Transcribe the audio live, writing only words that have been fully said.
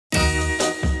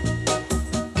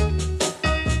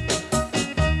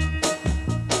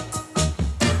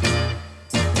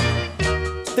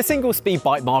The single-speed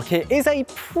bike market is a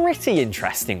pretty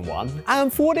interesting one,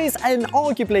 and for what is an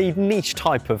arguably niche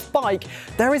type of bike,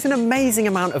 there is an amazing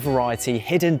amount of variety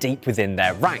hidden deep within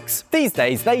their ranks. These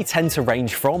days, they tend to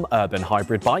range from urban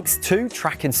hybrid bikes to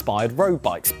track-inspired road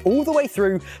bikes, all the way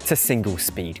through to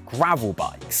single-speed gravel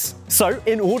bikes. So,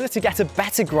 in order to get a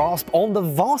better grasp on the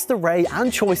vast array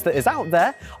and choice that is out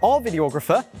there, our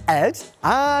videographer, Ed,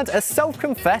 and a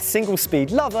self-confessed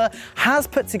single-speed lover, has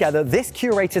put together this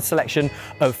curated selection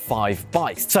of 5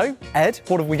 bikes. So, Ed,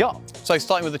 what have we got? So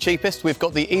starting with the cheapest, we've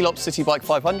got the Elops City Bike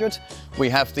 500, we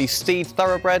have the Steed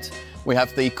Thoroughbred, we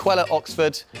have the Quella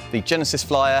Oxford, the Genesis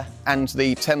Flyer, and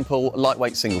the Temple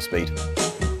lightweight single speed.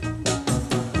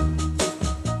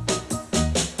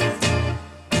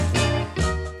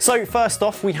 So first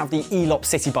off, we have the Elops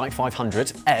City Bike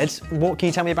 500. Ed, what can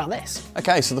you tell me about this?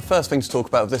 Okay, so the first thing to talk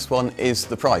about with this one is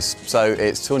the price. So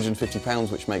it's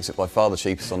 £250, which makes it by far the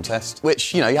cheapest on test,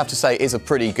 which, you know, you have to say is a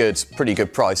pretty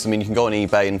good price. I mean, you can go on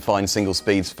eBay and find single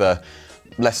speeds for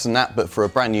less than that, but for a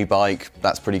brand new bike,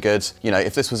 that's pretty good. You know,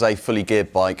 if this was a fully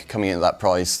geared bike coming in at that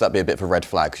price, that'd be a bit of a red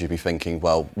flag, because you'd be thinking,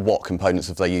 well, what components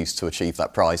have they used to achieve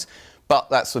that price? But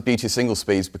that's the beauty of single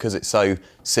speeds, because it's so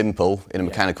simple in a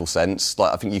mechanical sense.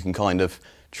 Like, I think you can kind of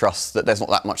trust that there's not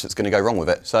that much that's going to go wrong with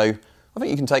it. So I think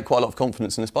you can take quite a lot of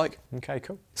confidence in this bike. Okay,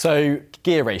 cool. So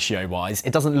gear ratio wise,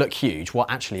 it doesn't look huge.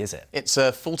 What actually is it? It's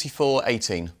a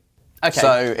 44/18. Okay.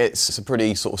 So it's a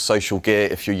pretty sort of social gear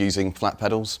if you're using flat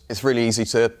pedals. It's really easy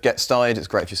to get started. It's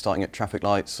great if you're starting at traffic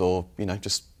lights, or, you know,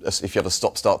 just if you have a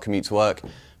stop-start commute to work.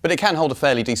 But it can hold a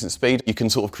fairly decent speed. You can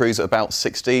sort of cruise at about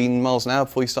 16 miles an hour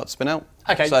before you start to spin out.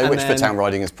 Okay. So which for town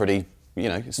riding is pretty, you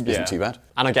know, isn't too bad.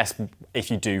 And I guess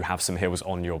if you do have some hills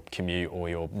on your commute or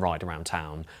your ride around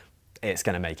town, it's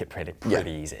going to make it pretty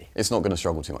easy. It's not going to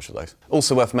struggle too much with those.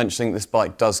 Also worth mentioning, this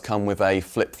bike does come with a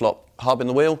flip-flop hub in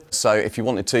the wheel. So if you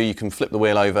wanted to, you can flip the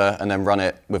wheel over and then run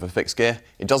it with a fixed gear.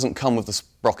 It doesn't come with the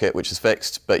sprocket, which is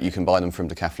fixed, but you can buy them from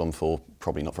Decathlon for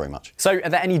probably not very much. So are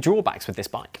there any drawbacks with this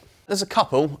bike? There's a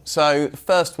couple. So the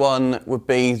first one would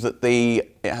be that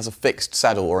it has a fixed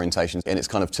saddle orientation and it's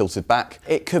kind of tilted back.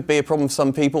 It could be a problem for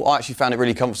some people. I actually found it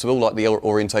really comfortable, like the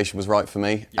orientation was right for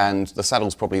me, and the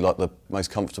saddle's probably like the most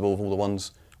comfortable of all the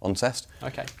ones on test.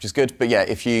 Okay. Which is good. But yeah,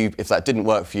 if that didn't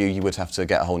work for you, you would have to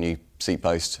get a whole new seat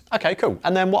post. Okay, cool.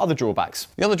 And then what other drawbacks?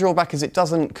 The other drawback is it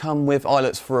doesn't come with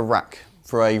eyelets for a rack.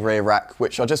 For a rear rack,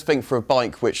 which I just think for a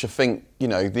bike, which I think, you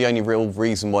know, the only real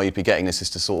reason why you'd be getting this is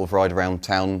to sort of ride around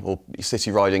town or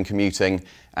city riding, commuting,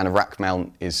 and a rack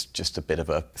mount is just a bit of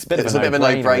a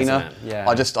no-brainer. Yeah.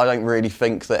 I don't really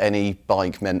think that any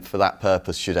bike meant for that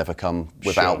purpose should ever come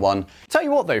without one. Tell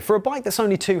you what though, for a bike that's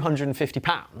only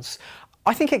 £250,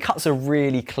 I think it cuts a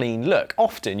really clean look.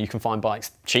 Often you can find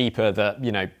bikes cheaper that,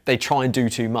 you know, they try and do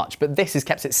too much, but this has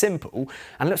kept it simple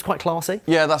and looks quite classy.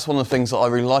 Yeah, that's one of the things that I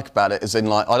really like about it, is in,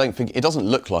 like, I don't think, it doesn't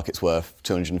look like it's worth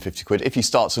 250 quid. If you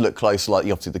start to look closer, like,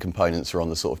 obviously the components are on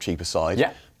the sort of cheaper side.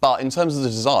 Yeah. But in terms of the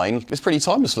design, it's pretty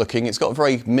timeless looking. It's got a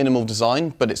very minimal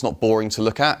design, but it's not boring to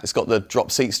look at. It's got the drop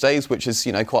seat stays, which is,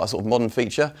 you know, quite a sort of modern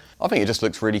feature. I think it just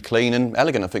looks really clean and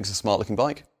elegant. I think it's a smart looking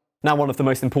bike. Now, one of the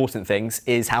most important things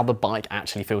is how the bike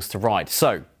actually feels to ride.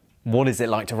 So, what is it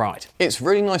like to ride? It's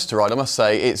really nice to ride, I must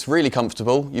say. It's really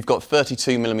comfortable. You've got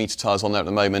 32mm tyres on there at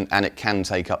the moment, and it can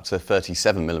take up to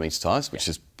 37mm tyres, which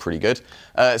is pretty good.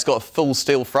 It's got a full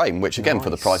steel frame, which again,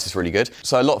 for the price, is really good.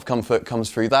 So a lot of comfort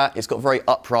comes through that. It's got a very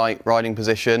upright riding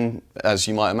position, as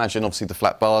you might imagine, obviously the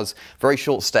flat bars, very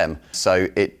short stem. So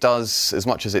it does, as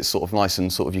much as it's sort of nice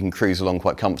and sort of you can cruise along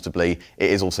quite comfortably,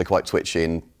 it is also quite twitchy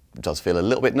and does feel a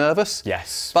little bit nervous.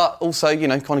 Yes. But also, you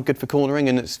know, kind of good for cornering,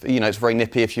 and it's, you know, it's very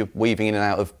nippy if you're weaving in and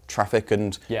out of traffic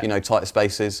and, you know, tighter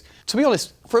spaces. To be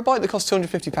honest, for a bike that costs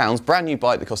 £250, brand new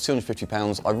bike that costs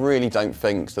 £250, I really don't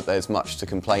think that there's much to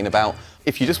complain about.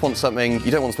 If you just want something,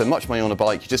 you don't want to spend much money on a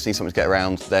bike, you just need something to get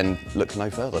around, then look no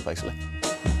further, basically.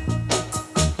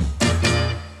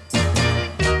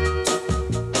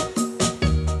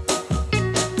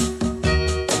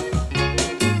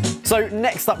 So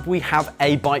next up we have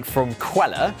a bike from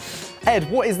Quella. Ed,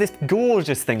 what is this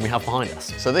gorgeous thing we have behind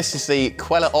us? So this is the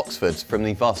Quella Oxford from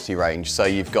the Varsity range. So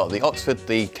you've got the Oxford,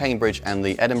 the Cambridge and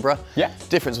the Edinburgh. Yeah.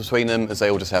 Difference between them is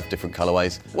they all just have different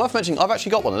colourways. Worth mentioning, I've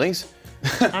actually got one of these.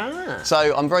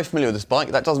 So I'm very familiar with this bike.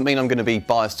 That doesn't mean I'm going to be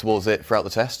biased towards it throughout the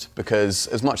test, because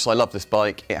as much as I love this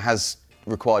bike, it has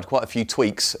required quite a few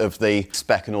tweaks of the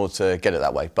spec in order to get it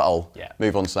that way, but I'll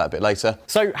move on to that a bit later.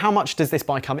 So how much does this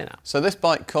bike come in at? So this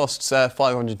bike costs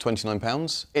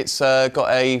 £529. It's got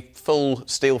a full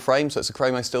steel frame, so it's a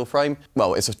chromo steel frame.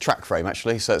 Well, it's a track frame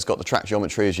actually, so it's got the track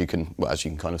geometry as you can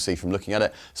kind of see from looking at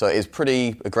it. So it is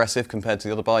pretty aggressive compared to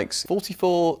the other bikes.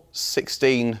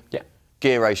 44:16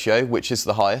 gear ratio, which is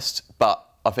the highest, but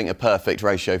I think a perfect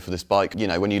ratio for this bike. You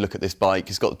know, when you look at this bike,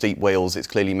 it's got deep wheels, it's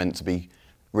clearly meant to be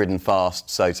ridden fast,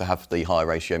 so to have the higher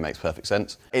ratio makes perfect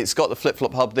sense. It's got the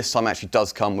flip-flop hub. This time actually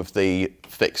does come with the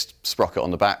fixed sprocket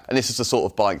on the back, and this is the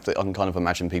sort of bike that I can kind of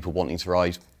imagine people wanting to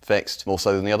ride fixed, more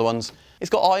so than the other ones. It's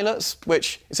got eyelets,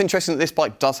 which it's interesting that this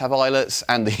bike does have eyelets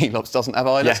and the Elops doesn't have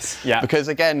eyelets. Yes, yeah. Because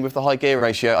again, with the high gear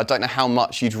ratio, I don't know how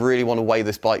much you'd really want to weigh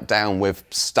this bike down with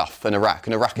stuff and a rack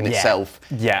in itself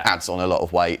adds on a lot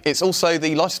of weight. It's also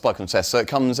the lightest bike on the test, so it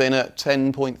comes in at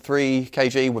 10.3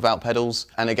 kg without pedals.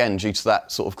 And again, due to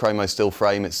that sort of chromo steel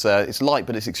frame, it's light,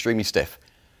 but it's extremely stiff.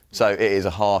 So it is a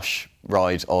harsh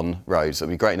ride on roads. It'll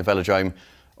be great in a velodrome.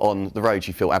 On the road,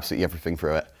 you feel absolutely everything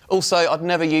through it. Also, I'd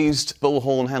never used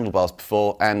bullhorn handlebars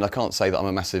before, and I can't say that I'm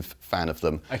a massive fan of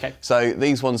them. Okay. So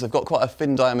these ones have got quite a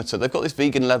thin diameter. They've got this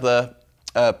vegan leather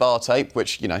bar tape,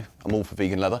 which, you know, I'm all for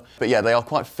vegan leather. But yeah, they are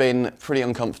quite thin, pretty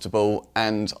uncomfortable,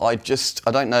 and I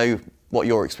don't know what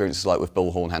your experience is like with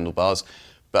bullhorn handlebars,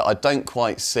 but I don't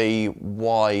quite see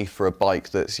why, for a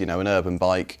bike that's, you know, an urban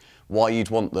bike, why you'd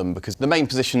want them, because the main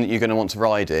position that you're going to want to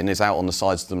ride in is out on the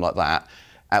sides of them like that,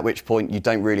 at which point you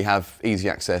don't really have easy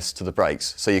access to the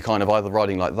brakes. So you're kind of either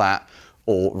riding like that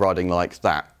or riding like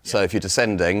that. Yeah. So if you're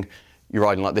descending, you're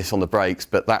riding like this on the brakes,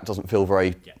 but that doesn't feel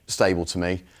very stable to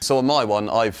me. So on my one,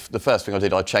 the first thing I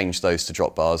did, I changed those to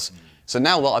drop bars. So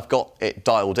now that I've got it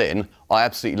dialed in, I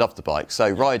absolutely love the bike. So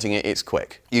riding it, it's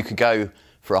quick. You could go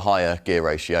for a higher gear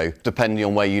ratio, depending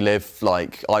on where you live.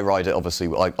 Like, I ride it, obviously,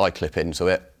 I clip into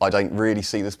it. I don't really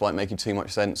see this bike making too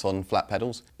much sense on flat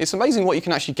pedals. It's amazing what you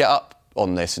can actually get up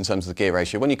on this in terms of the gear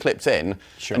ratio. When you're clipped in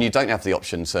and you don't have the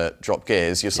option to drop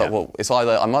gears, you're like, well,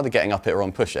 I'm either getting up it or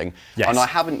I'm pushing. Yes. And I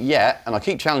haven't yet, and I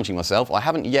keep challenging myself, I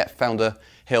haven't yet found a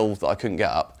hill that I couldn't get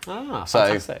up. Ah, so,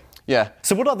 fantastic. Yeah.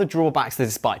 So what other drawbacks does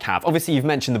this bike have? Obviously, you've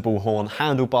mentioned the bullhorn,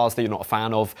 handlebars that you're not a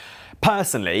fan of.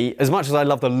 Personally, as much as I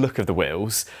love the look of the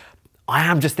wheels, I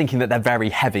am just thinking that they're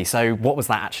very heavy. So what was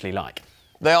that actually like?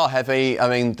 They are heavy. I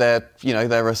mean, they're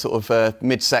a sort of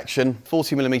mid-section,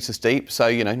 40mm deep, so,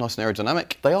 you know, nice and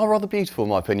aerodynamic. They are rather beautiful, in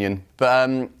my opinion.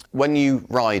 But when you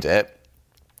ride it,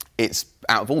 it's,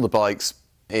 out of all the bikes,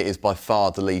 it is by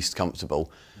far the least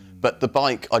comfortable. But the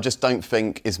bike, I just don't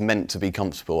think is meant to be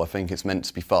comfortable. I think it's meant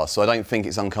to be fast. So I don't think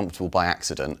it's uncomfortable by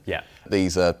accident. Yeah.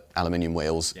 These are aluminium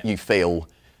wheels. Yeah. You feel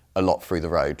a lot through the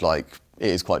road. Like, it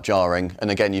is quite jarring.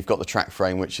 And again, you've got the track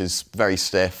frame, which is very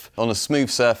stiff. On a smooth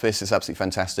surface, it's absolutely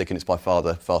fantastic, and it's by far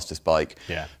the fastest bike.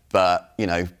 Yeah. But, you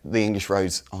know, the English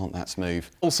roads aren't that smooth.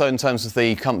 Also, in terms of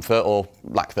the comfort, or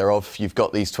lack thereof, you've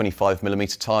got these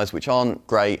 25mm tyres, which aren't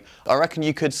great. I reckon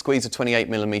you could squeeze a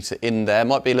 28mm in there.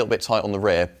 Might be a little bit tight on the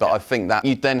rear, but I think that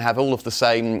you'd then have all of the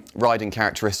same riding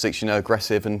characteristics, you know,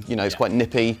 aggressive and, you know, it's quite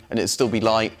nippy, and it'd still be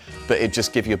light, but it'd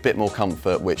just give you a bit more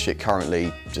comfort, which it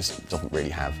currently just doesn't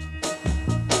really have.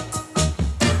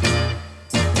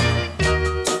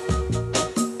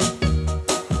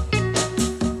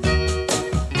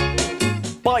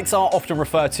 Bikes are often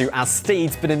referred to as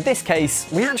steeds, but in this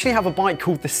case, we actually have a bike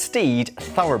called the Steed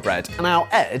Thoroughbred. And now,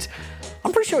 Ed,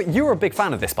 I'm pretty sure you're a big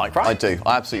fan of this bike, right? I do.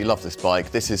 I absolutely love this bike.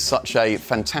 This is such a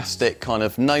fantastic kind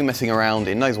of no messing around,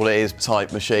 it knows what it is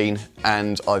type machine,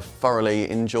 and I've thoroughly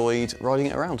enjoyed riding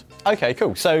it around. Okay,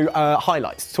 cool. So,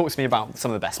 highlights. Talk to me about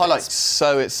some of the best highlights. bits.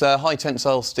 So it's a high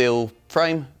tensile steel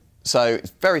frame, so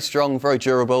it's very strong, very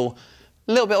durable.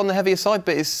 A little bit on the heavier side,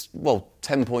 but it's, well,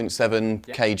 10.7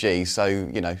 kg, so,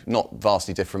 you know, not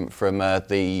vastly different from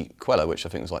the Quella, which I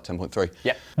think was like 10.3.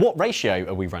 Yeah. What ratio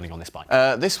are we running on this bike?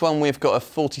 This one, we've got a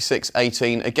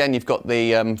 46/18. Again, you've got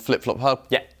the flip-flop hub.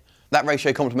 Yeah. That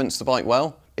ratio complements the bike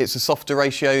well. It's a softer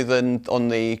ratio than on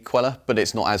the Quella, but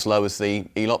it's not as low as the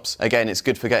Elops. Again, it's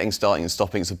good for getting starting and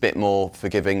stopping. It's a bit more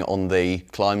forgiving on the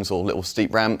climbs or little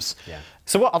steep ramps. Yeah.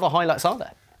 So what other highlights are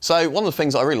there? So one of the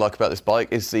things I really like about this bike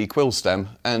is the quill stem,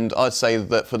 and I'd say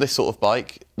that for this sort of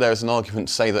bike, there is an argument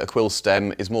to say that a quill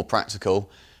stem is more practical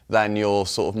than your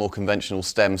sort of more conventional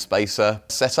stem spacer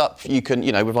setup. You can,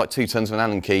 you know, with like 2 turns of an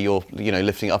Allen key, you're, you know,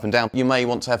 lifting it up and down. You may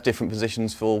want to have different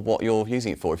positions for what you're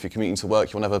using it for. If you're commuting to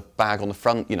work, you want to have a bag on the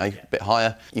front, you know, a bit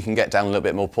higher. You can get down a little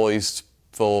bit more poised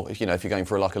for, you know, if you're going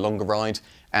for like a longer ride.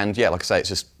 And yeah, like I say, it's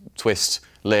just twist,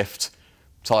 lift,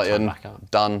 tighten,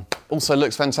 done. Also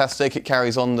looks fantastic. It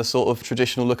carries on the sort of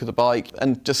traditional look of the bike,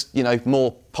 and just, you know,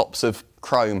 more pops of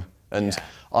chrome And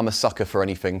I'm a sucker for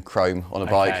anything chrome on a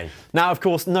bike. Now, of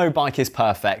course, no bike is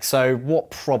perfect, so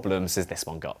what problems has this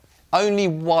one got? Only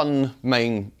one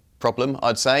main problem,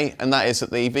 I'd say, and that is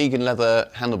that the vegan leather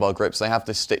handlebar grips, they have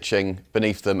this stitching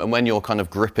beneath them, and when you're kind of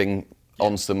gripping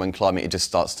onto them when climbing, it just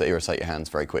starts to irritate your hands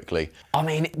very quickly. I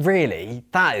mean, really,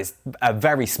 that is a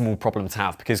very small problem to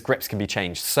have because grips can be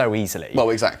changed so easily. Well,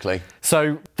 exactly.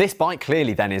 So this bike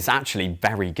clearly then is actually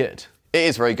very good. It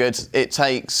is very good. It's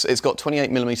got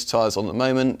 28mm tyres on at the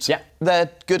moment. Yeah. They're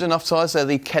good enough tyres. They're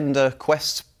the Kenda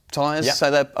Quest tyres.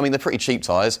 So they're pretty cheap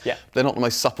tyres. Yeah. They're not the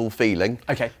most supple feeling.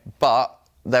 Okay. But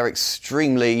they're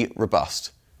extremely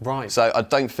robust. Right. So I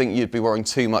don't think you'd be worrying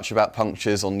too much about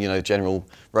punctures on, general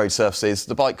road surfaces.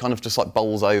 The bike kind of just like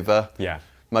bowls over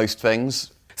most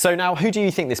things. So now, who do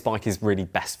you think this bike is really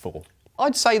best for?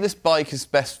 I'd say this bike is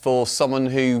best for someone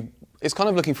who is kind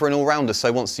of looking for an all-rounder,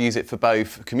 so wants to use it for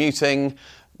both commuting,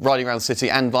 riding around the city,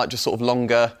 and like just sort of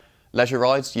longer leisure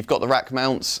rides. You've got the rack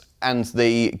mounts, and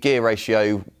the gear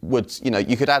ratio would,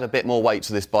 you could add a bit more weight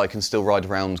to this bike and still ride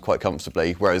around quite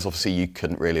comfortably, whereas obviously you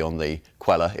couldn't really on the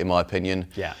Quella, in my opinion.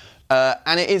 Yeah.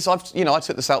 And it is, I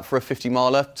took this out for a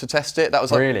 50-miler to test it. That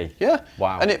was like, really? Yeah.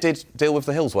 Wow. And it did deal with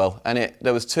the hills well. And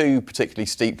there was two particularly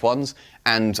steep ones,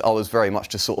 and I was very much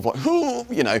just sort of like,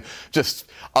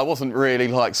 I wasn't really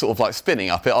like sort of like spinning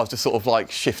up it. I was just sort of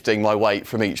like shifting my weight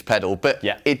from each pedal. But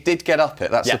it did get up it.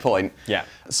 That's the point. Yeah.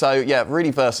 So yeah,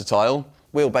 really versatile.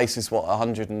 Wheelbase is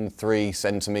 103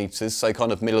 centimetres, so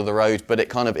kind of middle of the road, but it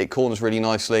corners really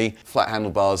nicely. Flat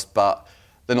handlebars, but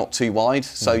they're not too wide,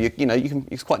 so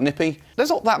it's quite nippy. There's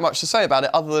not that much to say about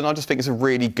it, other than I just think it's a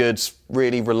really good,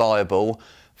 really reliable,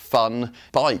 fun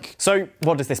bike. So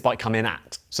what does this bike come in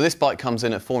at? So this bike comes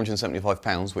in at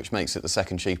 £475, which makes it the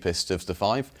second cheapest of the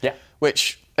five. Yeah.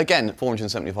 Which, again,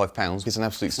 £475 is an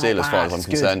absolute steal as far as I'm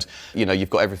concerned. You've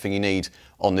got everything you need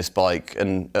on this bike,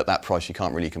 and at that price you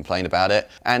can't really complain about it.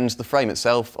 And the frame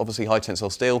itself, obviously high tensile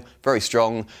steel, very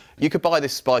strong. You could buy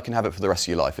this bike and have it for the rest of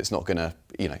your life. It's not gonna,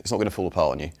 it's not gonna fall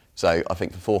apart on you. So I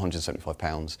think for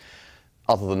 £475,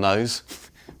 other than those,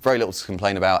 very little to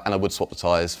complain about, and I would swap the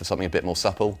tyres for something a bit more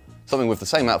supple. Something with the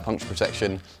same amount of puncture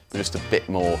protection, but just a bit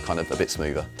more, a bit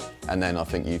smoother. And then I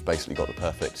think you've basically got the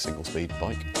perfect single-speed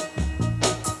bike.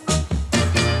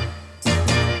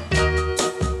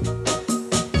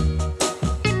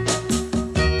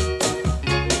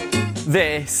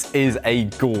 This is a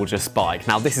gorgeous bike.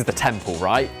 Now, this is the Temple,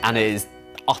 right? And it is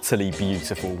utterly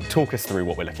beautiful. Talk us through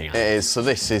what we're looking at. It is. So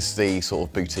this is the sort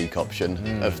of boutique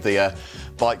option of the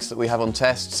bikes that we have on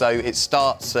test. So it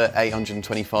starts at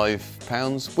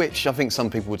 £825, which I think some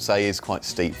people would say is quite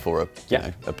steep for a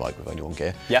bike with only one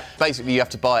gear. Yeah. Basically, you have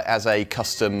to buy it as a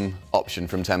custom option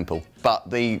from Temple.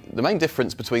 But the main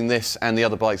difference between this and the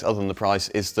other bikes, other than the price,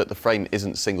 is that the frame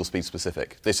isn't single-speed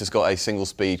specific. This has got a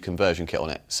single-speed conversion kit on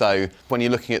it. So when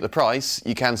you're looking at the price,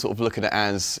 you can sort of look at it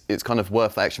as it's kind of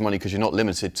worth the extra money because you're not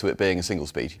limited to it being a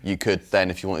single-speed. You could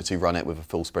then, if you wanted to, run it with a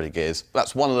full spread of gears.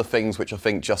 That's one of the things which I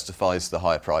think justifies the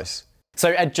higher price. So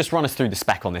Ed, just run us through the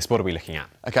spec on this. What are we looking at?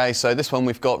 Okay, so this one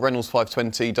we've got Reynolds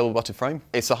 520 double-butted frame.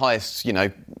 It's the highest,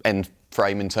 end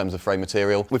frame in terms of frame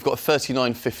material. We've got a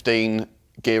 39-15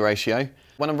 gear ratio.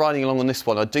 When I'm riding along on this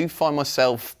one, I do find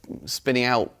myself spinning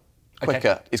out quicker.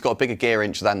 Okay. It's got a bigger gear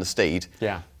inch than the Steed,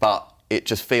 but it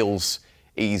just feels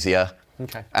easier.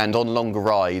 Okay. And on longer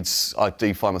rides, I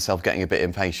do find myself getting a bit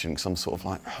impatient because I'm sort of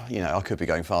like, I could be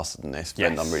going faster than this,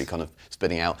 and I'm really kind of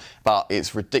spinning out. But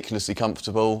it's ridiculously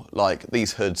comfortable. Like,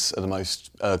 these hoods are the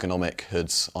most ergonomic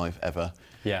hoods I've ever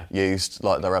used.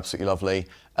 Like, they're absolutely lovely.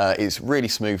 It's really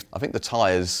smooth. I think the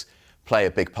tyres play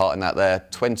a big part in that. They're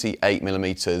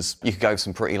 28mm. You could go with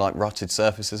some pretty rutted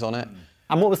surfaces on it.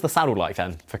 And what was the saddle like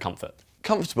then for comfort?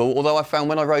 Comfortable, although I found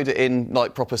when I rode it in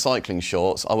proper cycling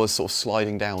shorts, I was sort of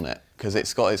sliding down it because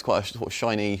it's quite a sort of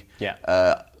shiny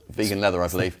vegan leather, I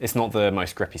believe. It's not the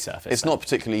most grippy surface. It's not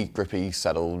particularly grippy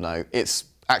saddle, no. It's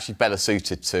actually better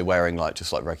suited to wearing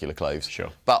just regular clothes.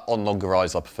 Sure. But on longer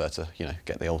rides, I prefer to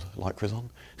get the old lycras on.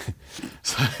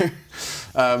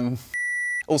 So.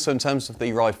 Also, in terms of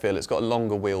the ride feel, it's got a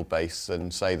longer wheelbase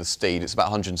than, say, the Steed. It's about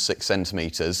 106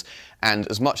 centimetres, and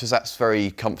as much as that's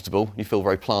very comfortable, you feel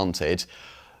very planted,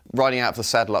 riding out of the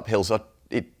saddle up hills,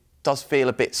 it does feel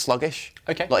a bit sluggish.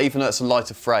 Okay. Even though it's a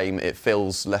lighter frame, it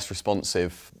feels less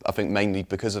responsive, I think mainly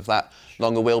because of that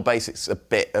longer wheelbase. It's a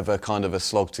bit of a kind of a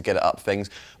slog to get it up things,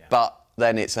 but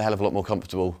then it's a hell of a lot more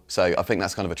comfortable. So I think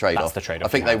that's kind of a trade-off. That's the trade-off. I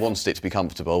think they wanted it to be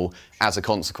comfortable. As a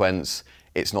consequence,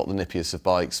 it's not the nippiest of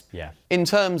bikes. Yeah. In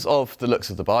terms of the looks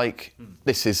of the bike,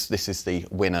 this is the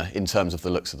winner in terms of the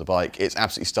looks of the bike. It's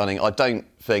absolutely stunning. I don't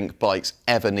think bikes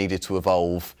ever needed to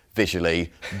evolve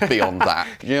visually beyond that.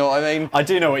 You know what I mean? I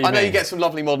do know what you mean. I know you get some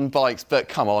lovely modern bikes, but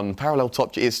come on, parallel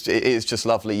top, it is just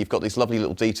lovely. You've got these lovely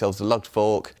little details, the lugged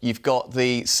fork. You've got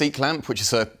the seat clamp, which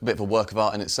is a bit of a work of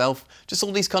art in itself. Just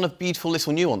all these kind of beautiful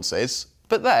little nuances.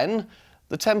 But then,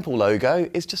 the Temple logo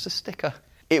is just a sticker.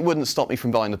 It wouldn't stop me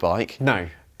from buying the bike. No.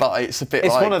 But it's a bit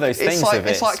it's like... one of those things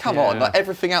It's like, come on, like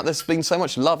everything out there's been so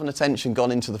much love and attention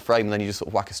gone into the frame, and then you just sort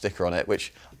of whack a sticker on it,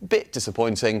 which, a bit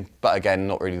disappointing, but again,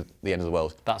 not really the end of the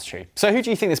world. That's true. So who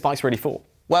do you think this bike's really for?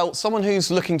 Well, someone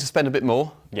who's looking to spend a bit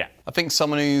more. Yeah. I think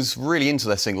someone who's really into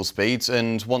their single speeds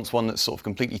and wants one that's sort of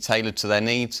completely tailored to their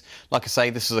needs. Like I say,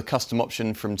 this is a custom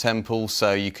option from Temple,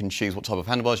 so you can choose what type of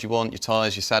handlebars you want, your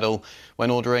tyres, your saddle,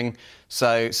 when ordering.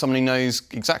 So someone who knows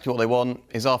exactly what they want,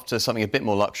 is after something a bit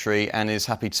more luxury and is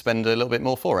happy to spend a little bit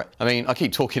more for it. I mean, I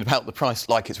keep talking about the price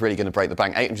like it's really going to break the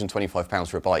bank. £825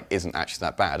 for a bike isn't actually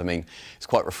that bad. I mean, it's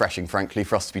quite refreshing, frankly,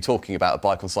 for us to be talking about a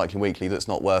bike on Cycling Weekly that's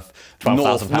not worth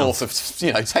north of,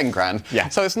 you know, 10 grand. Yeah.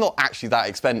 So it's not actually that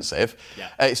expensive. Yeah.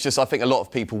 It's just, I think a lot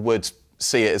of people would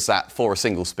see it as that for a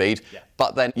single speed,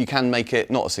 but then you can make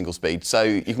it not a single speed. So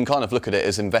you can kind of look at it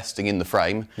as investing in the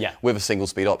frame with a single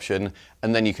speed option,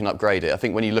 and then you can upgrade it. I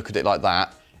think when you look at it like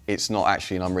that, it's not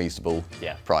actually an unreasonable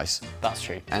price. That's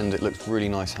true. And it looks really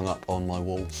nice hung up on my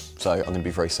wall. So I'm going to be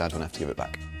very sad when I have to give it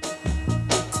back.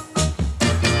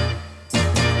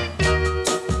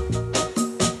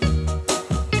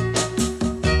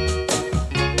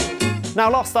 Now,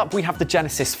 last up, we have the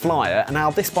Genesis Flyer, and now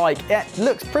this bike, it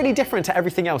looks pretty different to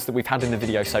everything else that we've had in the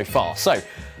video so far. So,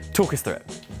 talk us through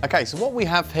it. Okay, so what we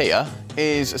have here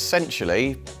is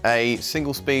essentially a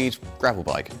single-speed gravel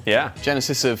bike. Yeah.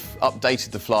 Genesis have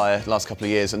updated the Flyer the last couple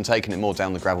of years and taken it more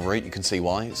down the gravel route. You can see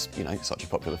why. It's, you know, such a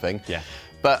popular thing. Yeah.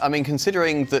 But, I mean,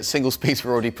 considering that single speeds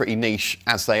were already pretty niche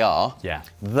as they are,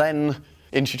 then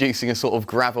introducing a sort of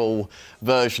gravel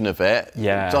version of it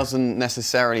doesn't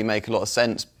necessarily make a lot of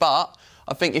sense. But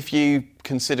I think if you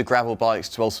consider gravel bikes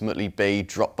to ultimately be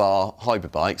drop bar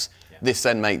hybrid bikes, this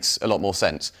then makes a lot more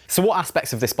sense. So what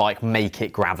aspects of this bike make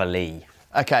it gravelly?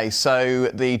 Okay, so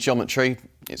the geometry,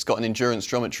 it's got an endurance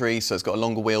geometry, so it's got a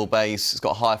longer wheelbase, it's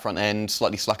got a higher front end,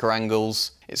 slightly slacker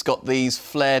angles. It's got these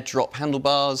flared drop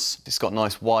handlebars. It's got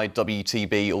nice wide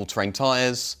WTB all-terrain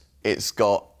tyres. It's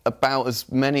got about as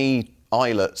many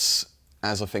eyelets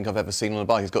as I think I've ever seen on a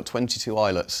bike. It's got 22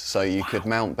 eyelets, so you could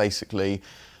mount basically...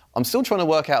 I'm still trying to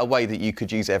work out a way that you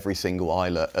could use every single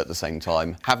eyelet at the same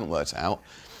time. Haven't worked it out.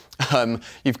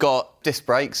 You've got disc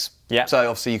brakes, so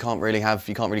obviously you can't really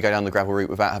go down the gravel route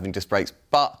without having disc brakes,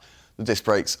 but the disc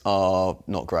brakes are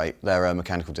not great. They're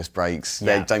mechanical disc brakes.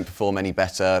 They don't perform any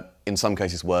better, in some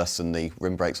cases worse than the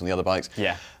rim brakes on the other bikes.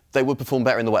 Yeah. They would perform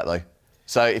better in the wet though.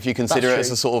 So if you consider it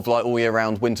as a sort of like all year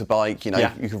round winter bike, you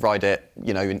know, you can ride it,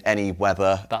 you know, in any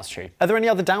weather. That's true. Are there any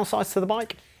other downsides to the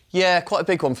bike? Yeah, quite a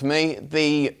big one for me.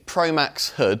 The Pro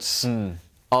Max hoods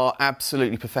are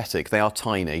absolutely pathetic. They are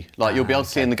tiny. Like you'll be able to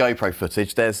see in the GoPro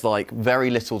footage, there's like very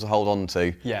little to hold on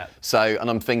to. Yeah. So, and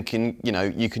I'm thinking, you know,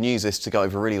 you can use this to go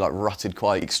over really like rutted,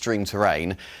 quite extreme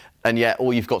terrain. And yet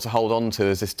all you've got to hold on to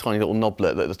is this tiny little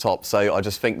knoblet at the top. So I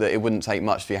just think that it wouldn't take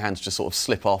much for your hands to just sort of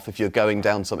slip off if you're going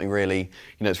down something really,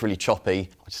 you know, it's really choppy.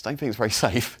 I just don't think it's very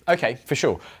safe. Okay, for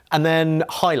sure. And then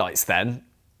highlights then.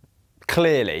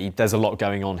 Clearly, there's a lot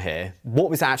going on here. What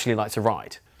was it actually like to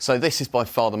ride? So this is by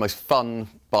far the most fun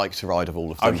bike to ride of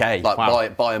all of them. Okay,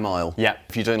 like by a mile. Yeah.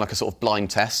 If you're doing like a sort of blind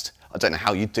test, I don't know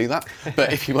how you'd do that,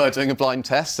 but if you were doing a blind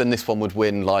test, then this one would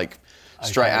win like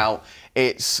straight out.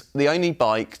 It's the only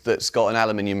bike that's got an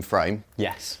aluminium frame.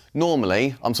 Yes.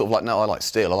 Normally, I'm sort of like, no, I like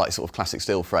steel. I like sort of classic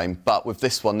steel frame. But with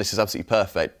this one, this is absolutely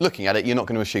perfect. Looking at it, you're not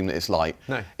going to assume that it's light.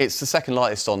 No. It's the second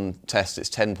lightest on test. It's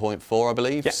 10.4, I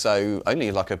believe. Yep. So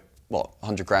only like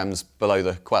 100 grams below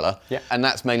the Quella. Yeah. And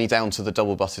that's mainly down to the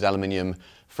double-butted aluminium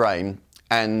frame.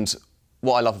 And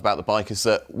what I love about the bike is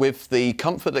that with the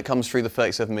comfort that comes through the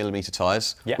 37mm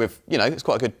tyres, with, you know, it's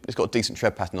got a decent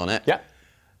tread pattern on it. Yeah.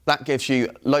 That gives you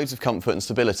loads of comfort and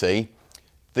stability.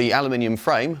 The aluminium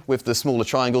frame with the smaller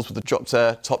triangles with the dropped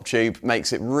top tube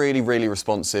makes it really, really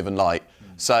responsive and light.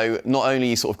 So not only are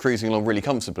you sort of cruising along really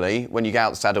comfortably, when you get out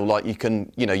the saddle, like you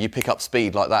can, you know, you pick up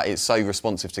speed like that. It's so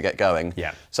responsive to get going.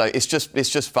 Yeah. So it's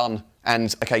just fun.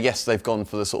 And okay, yes, they've gone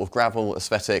for the sort of gravel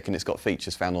aesthetic and it's got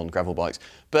features found on gravel bikes.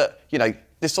 But you know,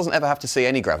 this doesn't ever have to see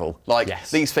any gravel. Like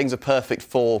these things are perfect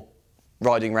for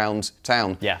riding around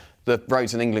town. Yeah. the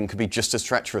roads in England could be just as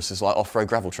treacherous as like off-road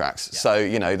gravel tracks. So,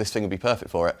 you know, this thing would be perfect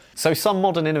for it. So some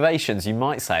modern innovations, you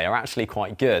might say, are actually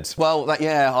quite good. Well,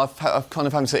 I've kind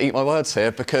of having to eat my words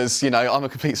here because, you know, I'm a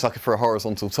complete sucker for a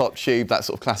horizontal top tube, that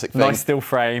sort of classic thing. Nice steel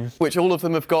frame. Which all of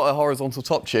them have got a horizontal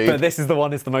top tube. But this is the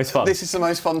one that's the most fun. This is the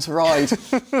most fun to ride.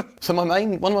 So one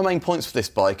of my main points for this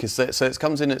bike is that, so it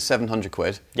comes in at 700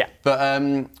 quid. Yeah. But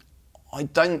I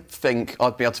don't think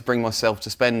I'd be able to bring myself to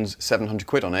spend 700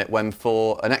 quid on it when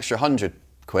for an extra 100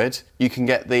 quid you can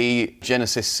get the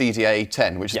Genesis CDA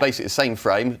 10, which is basically the same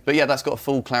frame, but yeah, that's got a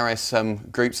full Claris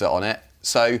group set on it.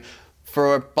 So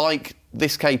for a bike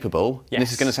this capable, and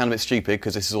this is going to sound a bit stupid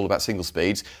because this is all about single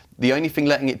speeds, the only thing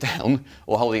letting it down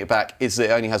or holding it back is that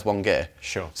it only has one gear.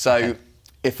 Sure. So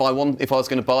if I was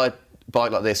going to buy a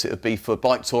bike like this, it would be for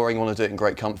bike touring, want to do it in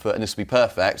great comfort, and this would be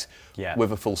perfect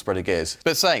with a full spread of gears.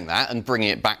 But saying that and bringing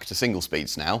it back to single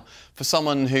speeds now, for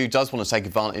someone who does want to take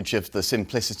advantage of the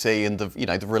simplicity and the, you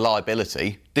know, the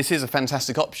reliability, this is a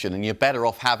fantastic option, and you're better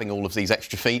off having all of these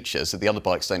extra features that the other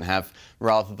bikes don't have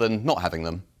rather than not having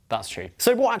them. That's true.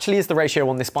 So what actually is the ratio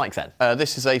on this bike then?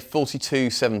 This is a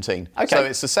 42/17. Okay. So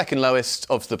it's the second lowest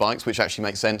of the bikes, which actually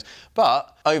makes sense.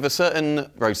 But over certain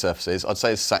road surfaces, I'd say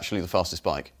this is actually the fastest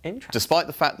bike. Interesting. Despite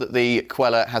the fact that the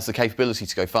Quella has the capability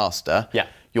to go faster,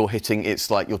 you're hitting,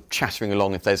 it's like you're chattering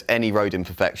along if there's any road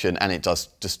imperfection, and it does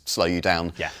just slow you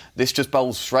down. Yeah. This just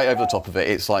bowls straight over the top of it.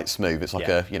 It's like smooth. It's like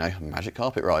a, you know, magic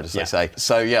carpet ride, as they say.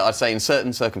 So yeah, I'd say in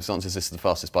certain circumstances, this is the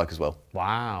fastest bike as well.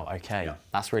 Wow, okay.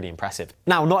 That's really impressive.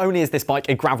 Now, not only is this bike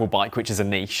a gravel bike, which is a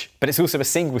niche, but it's also a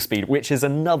single speed, which is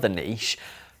another niche.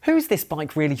 Who's this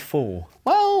bike really for?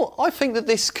 Well, I think that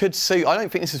this could suit, I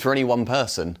don't think this is for any one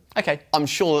person. Okay. I'm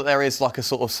sure that there is like a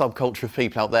sort of subculture of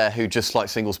people out there who just like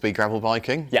single speed gravel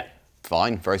biking. Yeah.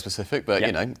 Fine, very specific, but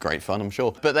you know, great fun, I'm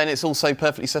sure. But then it's also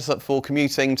perfectly set up for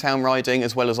commuting, town riding,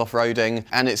 as well as off-roading,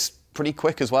 and it's pretty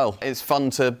quick as well. It's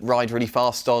fun to ride really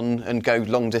fast on and go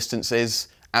long distances,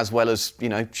 as well as, you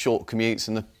know, short commutes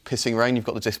in the pissing rain. You've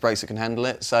got the disc brakes that can handle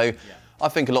it. So I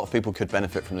think a lot of people could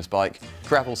benefit from this bike.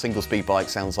 Gravel single speed bike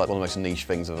sounds like one of the most niche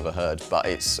things I've ever heard, but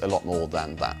it's a lot more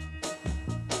than that.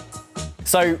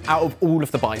 So out of all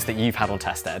of the bikes that you've had on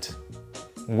test, Ed,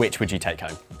 which would you take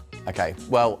home? Okay,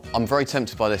 well, I'm very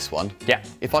tempted by this one. Yeah.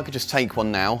 If I could just take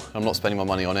one now, I'm not spending my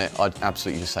money on it, I'd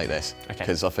absolutely just take this. Okay.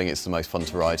 Because I think it's the most fun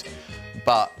to ride.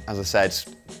 But, as I said,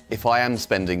 if I am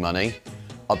spending money,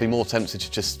 I'd be more tempted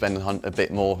to just spend a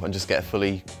bit more and just get a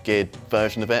fully geared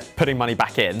version of it. Putting money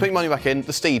back in? Putting money back in,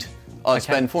 the Steed. I'd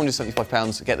spend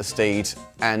 £475 to get the Steed,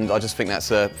 and I just think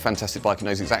that's a fantastic bike. It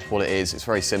knows exactly what it is. It's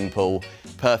very simple,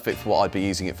 perfect for what I'd be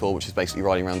using it for, which is basically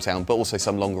riding around town, but also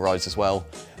some longer rides as well.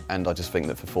 And I just think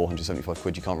that for 475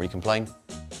 quid, you can't really complain.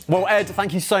 Well, Ed,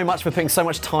 thank you so much for putting so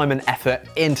much time and effort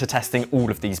into testing all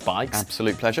of these bikes.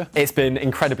 Absolute pleasure. It's been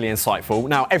incredibly insightful.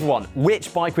 Now, everyone,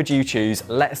 which bike would you choose?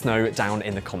 Let us know down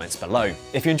in the comments below.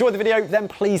 If you enjoyed the video, then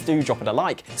please do drop it a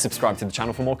like, subscribe to the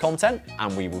channel for more content,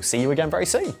 and we will see you again very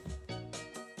soon.